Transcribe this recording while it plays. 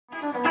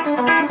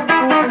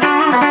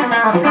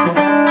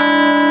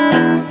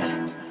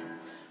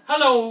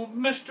Hello,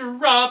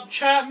 Mr. Rob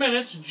Chapman.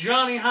 It's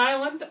Johnny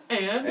Hiland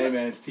and... Hey,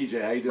 man, it's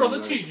TJ. How you doing,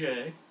 Brother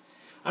TJ.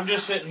 I'm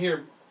just sitting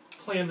here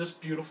playing this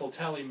beautiful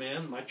telly,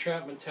 man. My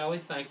Chapman telly.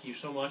 Thank you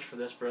so much for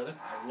this, brother.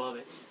 I love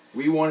it.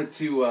 We wanted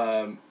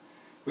to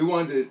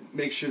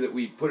make sure that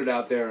we put it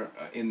out there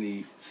in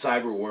the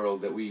cyber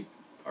world that we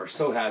are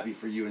so happy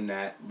for you and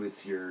Nat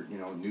with your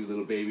new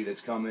little baby that's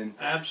coming.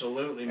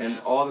 Absolutely, man. And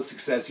all the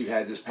success you've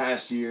had this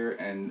past year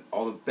and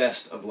all the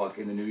best of luck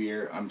in the new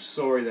year. I'm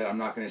sorry that I'm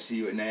not going to see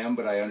you at NAMM,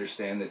 but I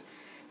understand that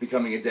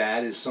becoming a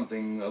dad is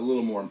something a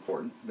little more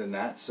important than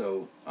that,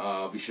 so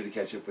I'll be sure to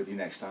catch up with you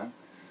next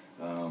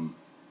time.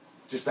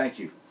 Just thank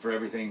you for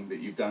everything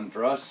that you've done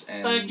for us.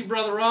 And thank you,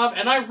 Brother Rob.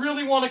 And I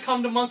really want to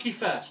come to Monkey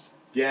Fest.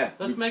 Yeah.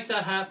 Let's make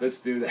that happen. Let's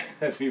do that.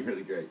 That'd be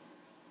really great.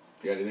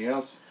 You got anything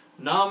else?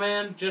 No,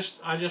 man.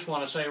 I just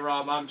want to say,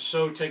 Rob, I'm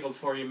so tickled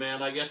for you,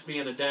 man. I guess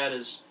being a dad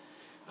is,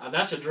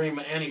 that's a dream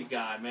of any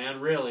guy, man,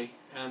 really.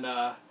 And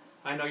I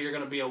know you're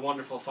going to be a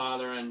wonderful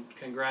father, and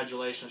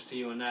congratulations to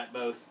you and Nat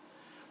both.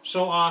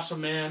 So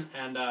awesome, man.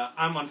 And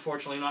I'm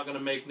unfortunately not going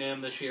to make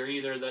NAMM this year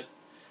either.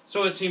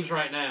 So it seems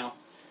right now.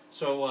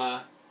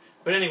 So,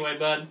 but anyway,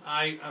 bud,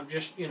 I'm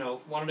just,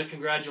 wanted to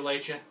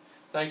congratulate you.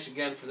 Thanks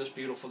again for this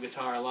beautiful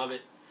guitar. I love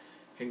it.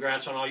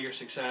 Congrats on all your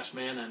success,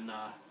 man, and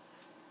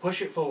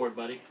push it forward,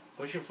 buddy.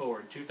 Push it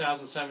forward.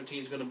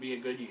 2017 is going to be a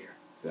good year.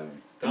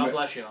 Definitely. God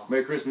bless you all.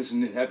 Merry Christmas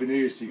and Happy New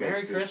Year's to you guys,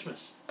 Merry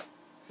Christmas.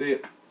 See ya.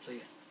 See ya.